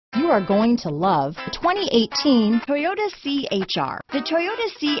are going to love the 2018 Toyota CHR. The Toyota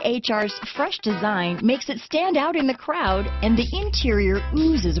CHR's fresh design makes it stand out in the crowd, and the interior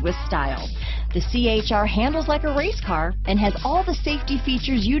oozes with style. The CHR handles like a race car and has all the safety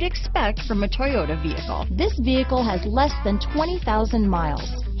features you'd expect from a Toyota vehicle. This vehicle has less than 20,000 miles.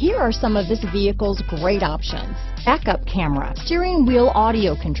 Here are some of this vehicle's great options: backup camera, steering wheel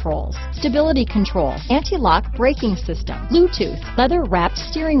audio controls, stability control, anti-lock braking system, Bluetooth, leather-wrapped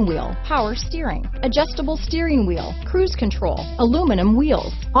steering wheel, power steering, adjustable steering wheel, cruise control, aluminum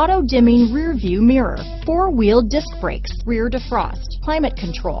wheels, auto-dimming rear view mirror, four-wheel disc brakes, rear defrost, climate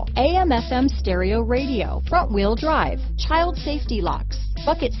control, AM/FM stereo radio, front-wheel drive, child safety locks,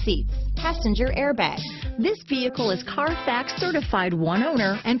 bucket seats, passenger airbag. This vehicle is Carfax certified one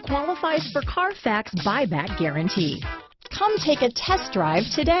owner and qualifies for Carfax buyback guarantee. Come take a test drive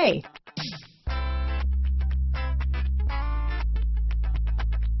today.